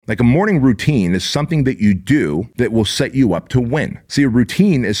Like a morning routine is something that you do that will set you up to win. See, a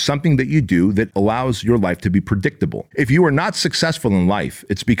routine is something that you do that allows your life to be predictable. If you are not successful in life,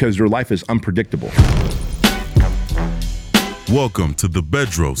 it's because your life is unpredictable. Welcome to the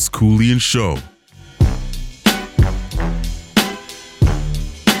Bedros Keuilian Show.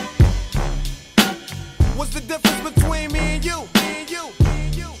 What's the difference between me and you?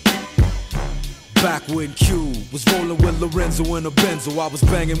 Back when Q was rolling with Lorenzo in a Benzo, I was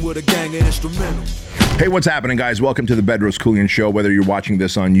banging with a gang of instrumentals. Hey, what's happening, guys? Welcome to the Bedros Keuilian Show. Whether you're watching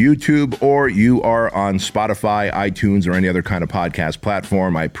this on YouTube or you are on Spotify, iTunes, or any other kind of podcast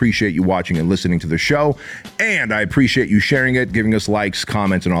platform, I appreciate you watching and listening to the show, and I appreciate you sharing it, giving us likes,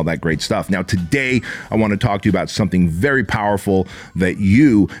 comments, and all that great stuff. Now, today, I want to talk to you about something very powerful that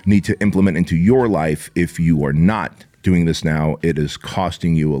you need to implement into your life. If you are not doing this now, it is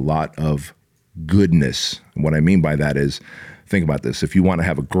costing you a lot of goodness. What I mean by that is, think about this. If you want to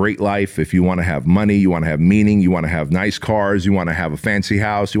have a great life, if you want to have money, you want to have meaning, you want to have nice cars, you want to have a fancy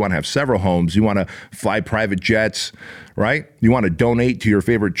house, you want to have several homes, you want to fly private jets, right? You want to donate to your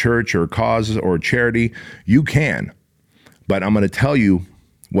favorite church or cause or charity, you can. But I'm going to tell you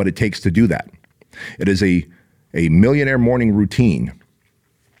what it takes to do that. It is a millionaire morning routine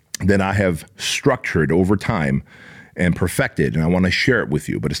that I have structured over time and perfected, and I want to share it with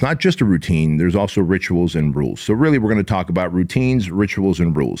you. But it's not just a routine, there's also rituals and rules. So really, we're going to talk about routines, rituals,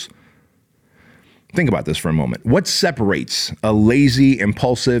 and rules. Think about this for a moment. What separates a lazy,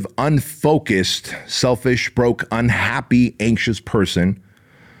 impulsive, unfocused, selfish, broke, unhappy, anxious person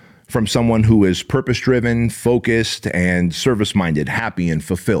from someone who is purpose-driven, focused, and service-minded, happy, and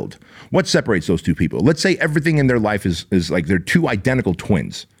fulfilled? What separates those two people? Let's say everything in their life is like they're two identical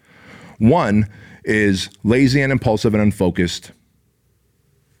twins. One is lazy and impulsive and unfocused.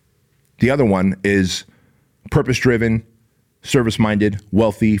 The other one is purpose-driven, service-minded,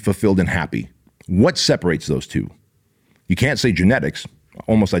 wealthy, fulfilled, and happy. What separates those two? You can't say genetics,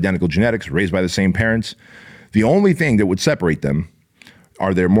 almost identical genetics, raised by the same parents. The only thing that would separate them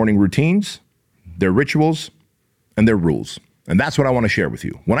are their morning routines, their rituals, and their rules. And that's what I want to share with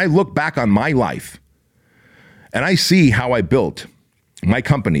you. When I look back on my life and I see how I built my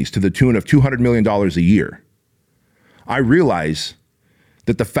companies to the tune of $200 million a year, I realize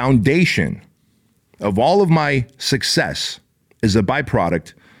that the foundation of all of my success is a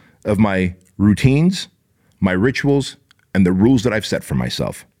byproduct of my routines, my rituals, and the rules that I've set for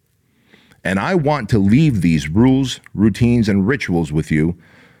myself. And I want to leave these rules, routines, and rituals with you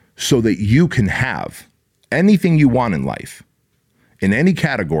so that you can have anything you want in life, in any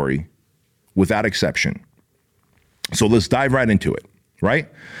category, without exception. So let's dive right into it. Right?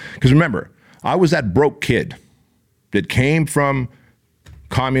 Because remember, I was that broke kid that came from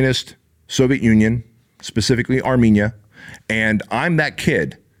communist Soviet Union, specifically Armenia, and I'm that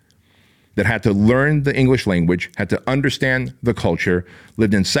kid that had to learn the English language, had to understand the culture,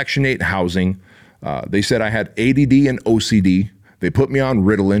 lived in Section 8 housing. They said I had ADD and OCD. They put me on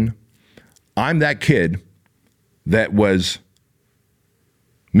Ritalin. I'm that kid that was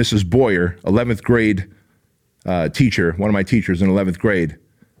Mrs. Boyer, 11th grade teacher, one of my teachers in 11th grade,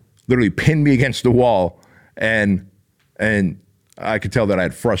 literally pinned me against the wall, and I could tell that I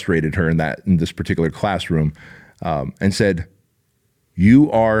had frustrated her in this particular classroom, and said,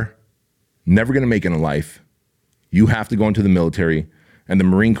 "You are never going to make it in life. You have to go into the military, and the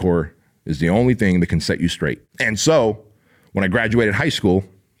Marine Corps is the only thing that can set you straight." And so, when I graduated high school,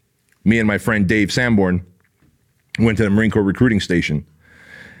 me and my friend Dave Sanborn went to the Marine Corps recruiting station,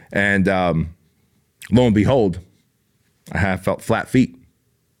 and lo and behold, I have felt flat feet.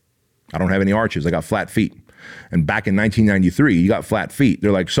 I don't have any arches. I got flat feet. And back in 1993, you got flat feet.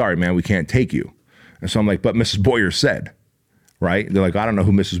 They're like, "Sorry, man, we can't take you." And so I'm like, "But Mrs. Boyer said," right? They're like, "I don't know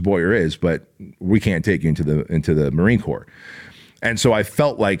who Mrs. Boyer is, but we can't take you into the Marine Corps." And so I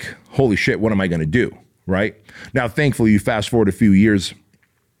felt like, holy shit, what am I going to do, right? Now, thankfully, you fast forward a few years,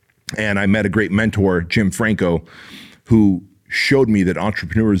 and I met a great mentor, Jim Franco, who showed me that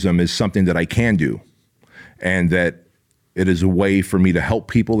entrepreneurism is something that I can do, and that it is a way for me to help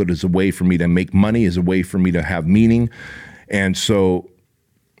people. It is a way for me to make money, is a way for me to have meaning. And so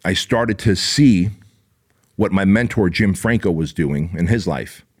I started to see what my mentor, Jim Franco, was doing in his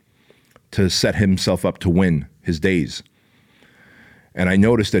life to set himself up to win his days. And I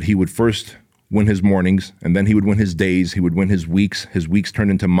noticed that he would first win his mornings, and then he would win his days. He would win his weeks. His weeks turned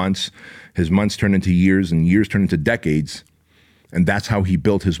into months. His months turned into years, and years turned into decades. And that's how he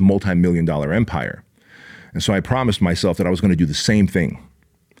built his multi-million-dollar empire. And so I promised myself that I was going to do the same thing.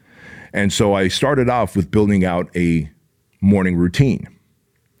 And so I started off with building out a morning routine.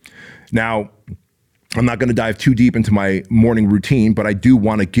 Now, I'm not going to dive too deep into my morning routine, but I do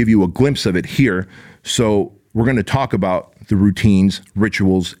want to give you a glimpse of it here. So we're going to talk about the routines,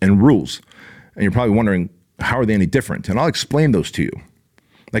 rituals, and rules. And you're probably wondering, how are they any different? And I'll explain those to you.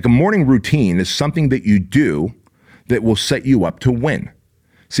 Like a morning routine is something that you do that will set you up to win.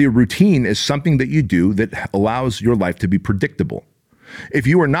 See, a routine is something that you do that allows your life to be predictable. If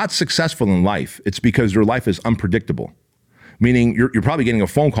you are not successful in life, it's because your life is unpredictable. Meaning you're probably getting a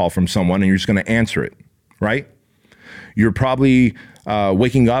phone call from someone and you're just going to answer it, right? You're probably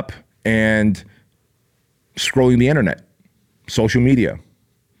waking up and scrolling the internet, social media.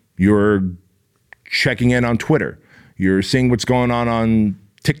 You're checking in on Twitter. You're seeing what's going on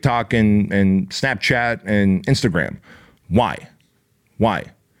TikTok and Snapchat and Instagram. Why?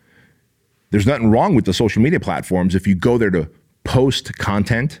 There's nothing wrong with the social media platforms if you go there to post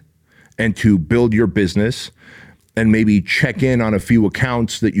content and to build your business and maybe check in on a few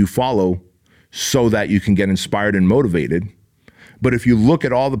accounts that you follow so that you can get inspired and motivated. But if you look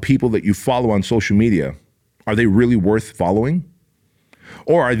at all the people that you follow on social media, are they really worth following?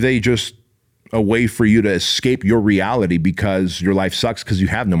 Or are they just a way for you to escape your reality because your life sucks because you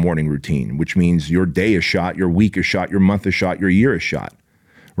have no morning routine, which means your day is shot, your week is shot, your month is shot, your year is shot,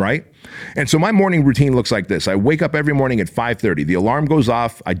 right? And so my morning routine looks like this. I wake up every morning at 5:30. The alarm goes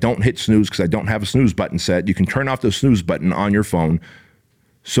off. I don't hit snooze because I don't have a snooze button set. You can turn off the snooze button on your phone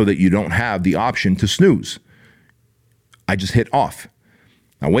so that you don't have the option to snooze. I just hit off.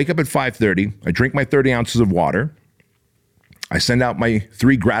 I wake up at 5:30. I drink my 30 ounces of water. I send out my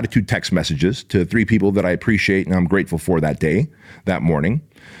 3 gratitude text messages to 3 people that I appreciate and I'm grateful for that day, that morning.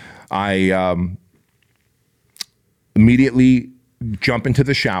 I immediately jump into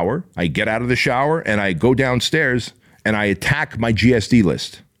the shower. I get out of the shower and I go downstairs and I attack my GSD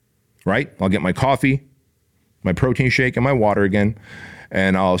list, right? I'll get my coffee, my protein shake, and my water again,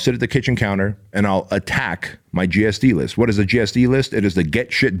 and I'll sit at the kitchen counter and I'll attack my GSD list. What is a GSD list? It is the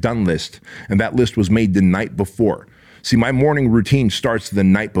get shit done list, and that list was made the night before. See, my morning routine starts the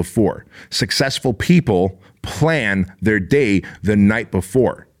night before. Successful people plan their day the night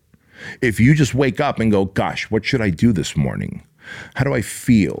before. If you just wake up and go, gosh, what should I do this morning? How do I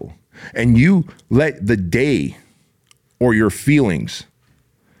feel? And you let the day or your feelings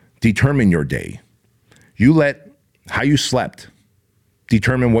determine your day. You let how you slept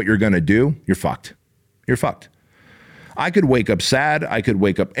determine what you're going to do. You're fucked. You're fucked. I could wake up sad. I could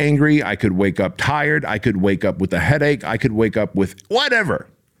wake up angry. I could wake up tired. I could wake up with a headache. I could wake up with whatever.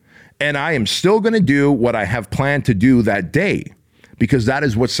 And I am still going to do what I have planned to do that day, because that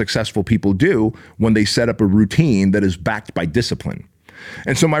is what successful people do when they set up a routine that is backed by discipline.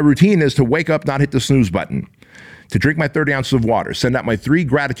 And so my routine is to wake up, not hit the snooze button, to drink my 30 ounces of water, send out my 3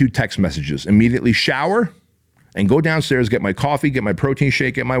 gratitude text messages, immediately shower, and go downstairs, get my coffee, get my protein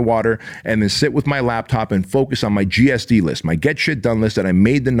shake, get my water, and then sit with my laptop and focus on my GSD list, my get shit done list that I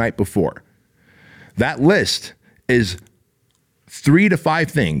made the night before. That list is 3 to 5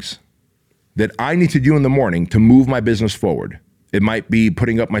 things that I need to do in the morning to move my business forward. It might be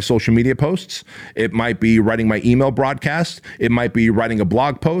putting up my social media posts. It might be writing my email broadcast. It might be writing a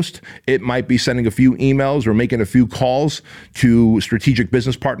blog post. It might be sending a few emails or making a few calls to strategic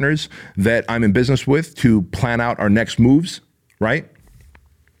business partners that I'm in business with to plan out our next moves, right?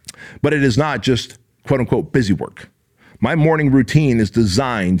 But it is not just quote unquote busy work. My morning routine is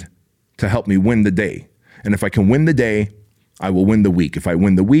designed to help me win the day. And if I can win the day, I will win the week. If I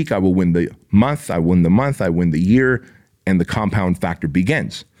win the week, I will win the month. I win the month, I win the year, and the compound factor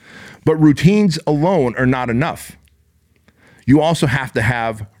begins. But routines alone are not enough. You also have to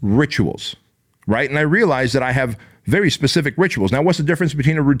have rituals, right? And I realize that I have very specific rituals. Now, what's the difference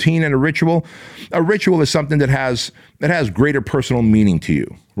between a routine and a ritual? A ritual is something that has greater personal meaning to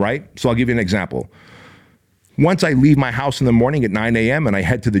you, right? So I'll give you an example. Once I leave my house in the morning at 9 a.m. and I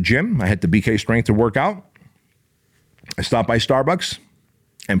head to the gym, I head to BK Strength to work out. I stop by Starbucks,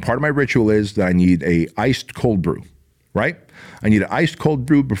 and part of my ritual is that I need a iced cold brew. Right? I need an iced cold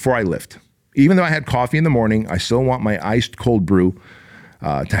brew before I lift. Even though I had coffee in the morning, I still want my iced cold brew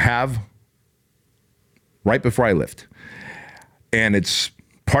to have right before I lift. And it's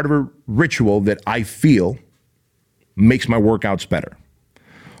part of a ritual that I feel makes my workouts better.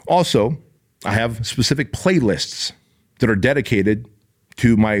 Also, I have specific playlists that are dedicated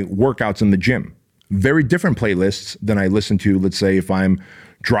to my workouts in the gym. Very different playlists than I listen to, let's say, if I'm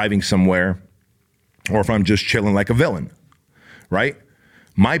driving somewhere or if I'm just chilling like a villain, right?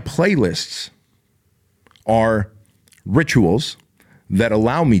 My playlists are rituals that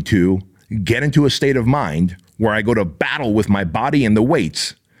allow me to get into a state of mind where I go to battle with my body and the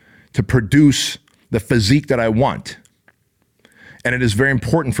weights to produce the physique that I want. And it is very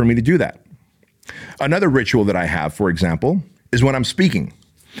important for me to do that. Another ritual that I have, for example, is when I'm speaking.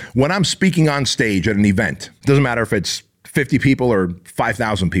 When I'm speaking on stage at an event, doesn't matter if it's 50 people or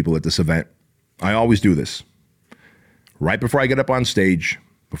 5,000 people at this event, I always do this. Right before I get up on stage,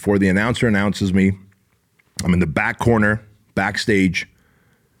 before the announcer announces me, I'm in the back corner, backstage,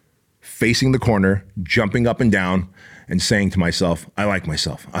 facing the corner, jumping up and down and saying to myself, I like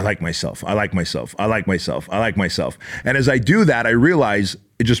myself, I like myself, I like myself, I like myself, I like myself. And as I do that, I realize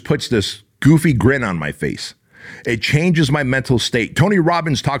it just puts this goofy grin on my face. It changes my mental state. Tony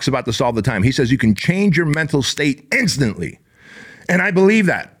Robbins talks about this all the time. He says you can change your mental state instantly. And I believe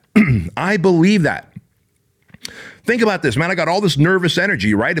that. I believe that. Think about this, man. I got all this nervous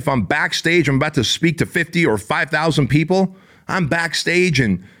energy, right? If I'm backstage, I'm about to speak to 50 or 5,000 people. I'm backstage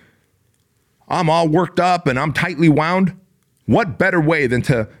and I'm all worked up and I'm tightly wound. What better way than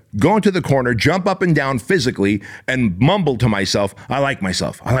to go into the corner, jump up and down physically and mumble to myself, I like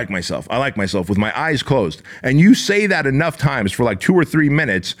myself, I like myself, I like myself, with my eyes closed. And you say that enough times for like 2 or 3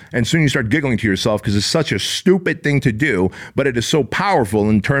 minutes, and soon you start giggling to yourself because it's such a stupid thing to do, but it is so powerful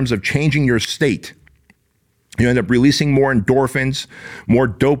in terms of changing your state. You end up releasing more endorphins, more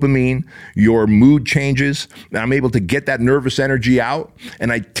dopamine, your mood changes, and I'm able to get that nervous energy out, and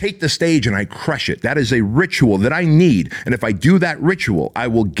I take the stage and I crush it. That is a ritual that I need, and if I do that ritual, I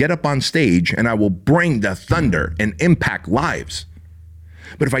will get up on stage and I will bring the thunder and impact lives.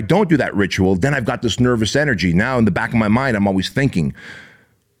 But if I don't do that ritual, then I've got this nervous energy. Now in the back of my mind, I'm always thinking,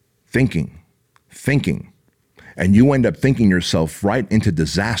 and you end up thinking yourself right into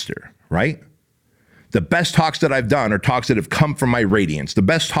disaster, right? The best talks that I've done are talks that have come from my radiance. The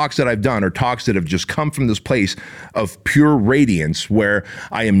best talks that I've done are talks that have just come from this place of pure radiance where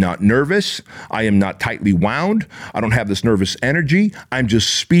I am not nervous. I am not tightly wound. I don't have this nervous energy. I'm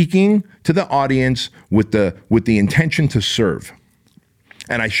just speaking to the audience with the intention to serve.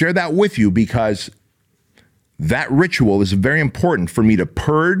 And I share that with you because that ritual is very important for me to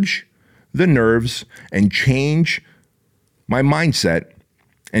purge the nerves and change my mindset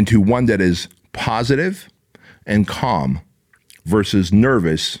into one that is positive and calm versus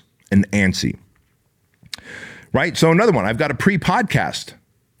nervous and antsy. Right? So another one, I've got a pre-podcast,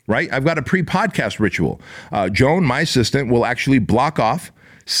 right? I've got a pre-podcast ritual. Joan, my assistant, will actually block off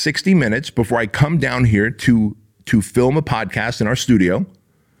 60 minutes before I come down here to film a podcast in our studio,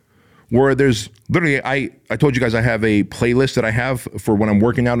 where there's literally, I told you guys I have a playlist that I have for when I'm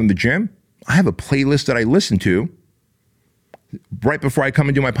working out in the gym. I have a playlist that I listen to right before I come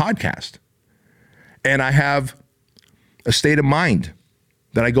and do my podcast. And I have a state of mind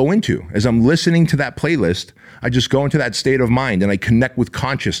that I go into. As I'm listening to that playlist, I just go into that state of mind and I connect with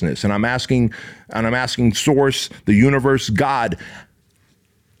consciousness. And I'm asking Source, the universe, God,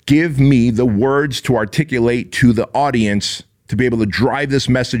 give me the words to articulate to the audience to be able to drive this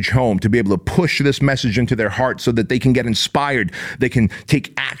message home, to be able to push this message into their heart so that they can get inspired. They can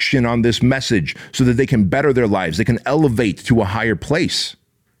take action on this message so that they can better their lives. They can elevate to a higher place.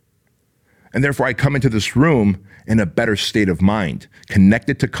 And therefore, I come into this room in a better state of mind,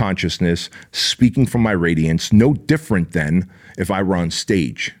 connected to consciousness, speaking from my radiance, no different than if I were on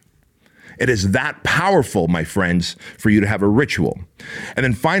stage. It is that powerful, my friends, for you to have a ritual. And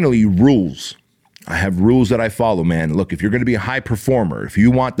then finally, rules. I have rules that I follow, man. Look, if you're going to be a high performer, if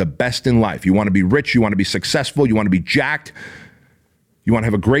you want the best in life, you want to be rich, you want to be successful, you want to be jacked, you want to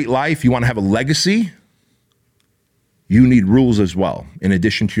have a great life, you want to have a legacy, you need rules as well, in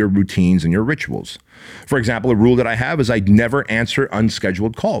addition to your routines and your rituals. For example, a rule that I have is I never answer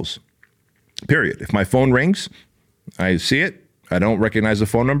unscheduled calls, period. If my phone rings, I see it, I don't recognize the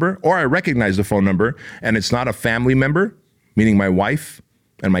phone number, or I recognize the phone number and it's not a family member, meaning my wife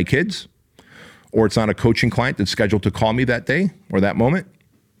and my kids, or it's not a coaching client that's scheduled to call me that day or that moment,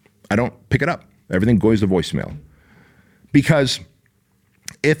 I don't pick it up. Everything goes to voicemail. Because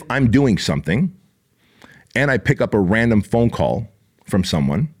if I'm doing something and I pick up a random phone call from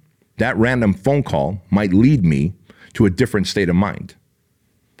someone, that random phone call might lead me to a different state of mind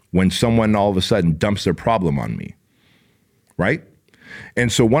when someone all of a sudden dumps their problem on me, right? And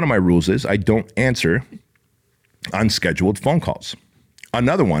so one of my rules is I don't answer unscheduled phone calls.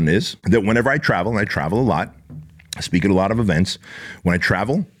 Another one is that whenever I travel, and I travel a lot, I speak at a lot of events, when I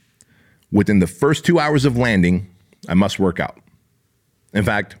travel, within the first 2 hours of landing, I must work out. In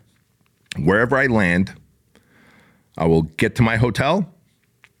fact, wherever I land, I will get to my hotel.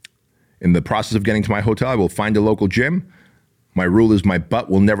 In the process of getting to my hotel, I will find a local gym. My rule is my butt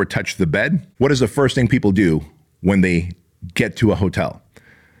will never touch the bed. What is the first thing people do when they get to a hotel?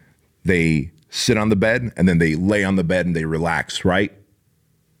 They sit on the bed and then they lay on the bed and they relax, right?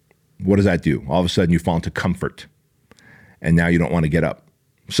 What does that do? All of a sudden you fall into comfort and now you don't want to get up.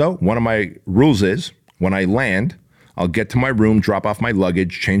 So one of my rules is when I land, I'll get to my room, drop off my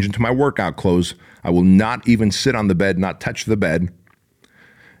luggage, change into my workout clothes. I will not even sit on the bed, not touch the bed.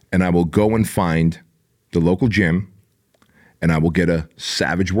 And I will go and find the local gym and I will get a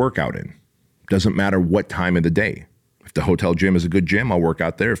savage workout in. Doesn't matter what time of the day. If the hotel gym is a good gym, I'll work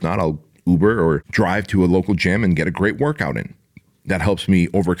out there. If not, I'll Uber or drive to a local gym and get a great workout in. That helps me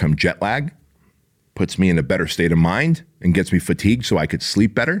overcome jet lag, puts me in a better state of mind, and gets me fatigued so I could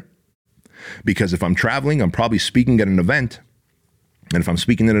sleep better. Because if I'm traveling, I'm probably speaking at an event. And if I'm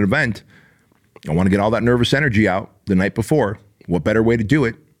speaking at an event, I want to get all that nervous energy out the night before. What better way to do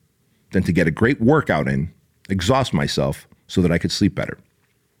it than to get a great workout in, exhaust myself so that I could sleep better,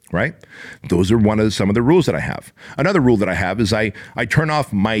 right? Those are some of the rules that I have. Another rule that I have is I turn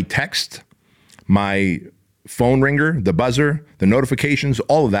off my text, my phone ringer, the buzzer, the notifications,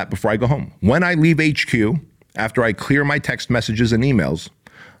 all of that before I go home. When I leave HQ, after I clear my text messages and emails,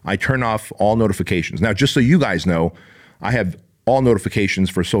 I turn off all notifications. Now, just so you guys know, I have all notifications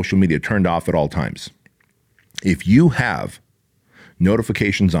for social media turned off at all times. If you have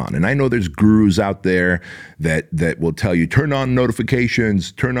notifications on, and I know there's gurus out there that will tell you, turn on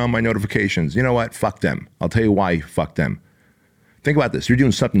notifications, turn on my notifications. You know what? Fuck them. I'll tell you why, fuck them. Think about this. You're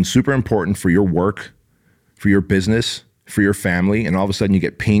doing something super important for your work, for your business, for your family, and all of a sudden you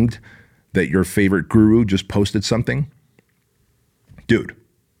get pinged that your favorite guru just posted something. Dude,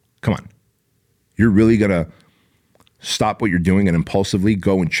 come on. You're really going to stop what you're doing and impulsively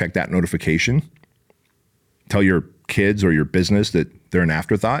go and check that notification? Tell your kids or your business that they're an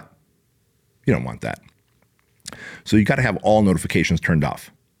afterthought? You don't want that. So you got to have all notifications turned off.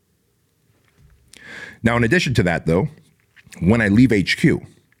 Now, in addition to that, though, when I leave HQ,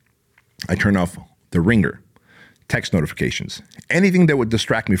 I turn off the ringer, text notifications, anything that would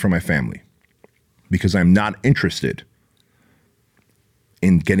distract me from my family, because I'm not interested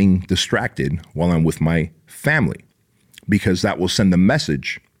in getting distracted while I'm with my family, because that will send a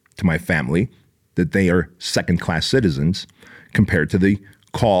message to my family that they are second-class citizens compared to the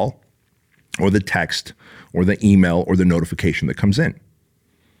call or the text or the email or the notification that comes in.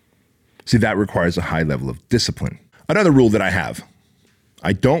 See, that requires a high level of discipline. Another rule that I have,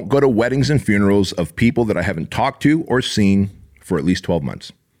 I don't go to weddings and funerals of people that I haven't talked to or seen for at least 12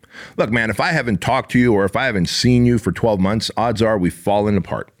 months. Look, man, if I haven't talked to you or if I haven't seen you for 12 months, odds are we've fallen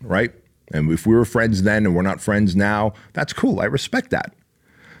apart, right? And if we were friends then and we're not friends now, that's cool. I respect that.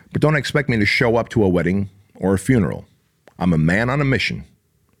 But don't expect me to show up to a wedding or a funeral. I'm a man on a mission.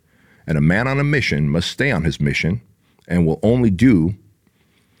 And a man on a mission must stay on his mission and will only do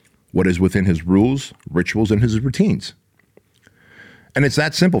what is within his rules, rituals, and his routines. And it's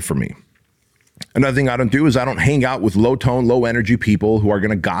that simple for me. Another thing I don't do is I don't hang out with low-tone, low-energy people who are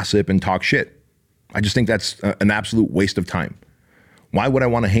going to gossip and talk shit. I just think that's an absolute waste of time. Why would I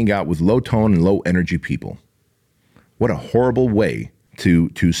want to hang out with low-tone and low-energy people? What a horrible way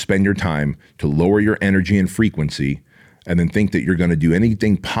to spend your time, to lower your energy and frequency, and then think that you're going to do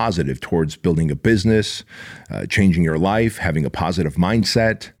anything positive towards building a business, changing your life, having a positive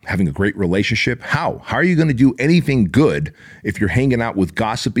mindset, having a great relationship. How are you going to do anything good if you're hanging out with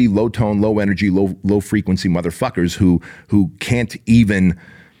gossipy, low-tone, low-energy, low-frequency motherfuckers who can't even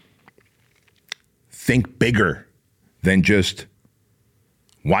think bigger than just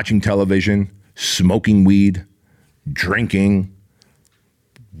watching television, smoking weed, drinking,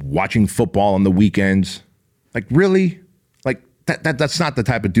 watching football on the weekends? Like, really? Like, that's not the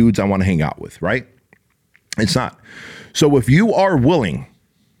type of dudes I want to hang out with, right? It's not. So if you are willing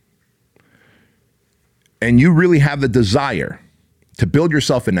and you really have the desire to build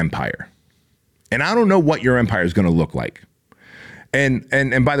yourself an empire, and I don't know what your empire is going to look like. And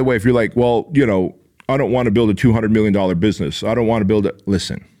by the way, if you're like, well, you know, I don't want to build a $200 million business. I don't want to build it.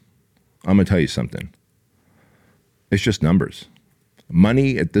 Listen, I'm going to tell you something. It's just numbers.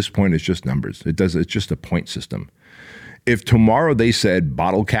 Money at this point is just numbers. It's just a point system. If tomorrow they said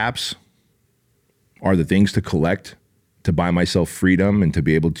bottle caps are the things to collect to buy myself freedom and to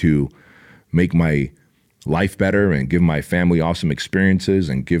be able to make my life better and give my family awesome experiences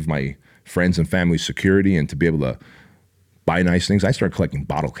and give my friends and family security and to be able to buy nice things, I start collecting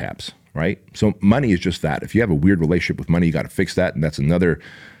bottle caps, right? So money is just that. If you have a weird relationship with money, you got to fix that. And that's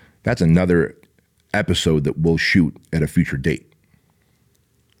another episode that we'll shoot at a future date.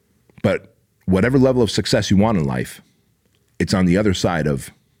 But whatever level of success you want in life, it's on the other side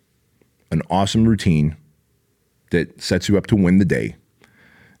of an awesome routine that sets you up to win the day.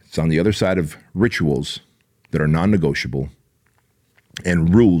 It's on the other side of rituals that are non-negotiable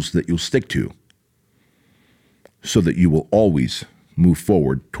and rules that you'll stick to so that you will always move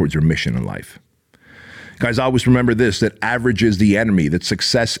forward towards your mission in life. Guys, always remember this, that average is the enemy, that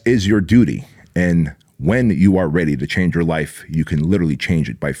success is your duty. And when you are ready to change your life, you can literally change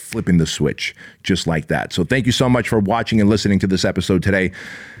it by flipping the switch just like that. So thank you so much for watching and listening to this episode today.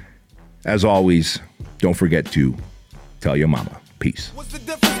 As always, don't forget to tell your mama. Peace. What's the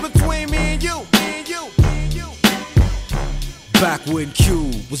difference between me and you? Back when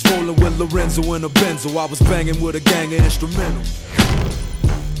Q was rolling with Lorenzo in a Benzo, I was banging with a gang of instrumentals.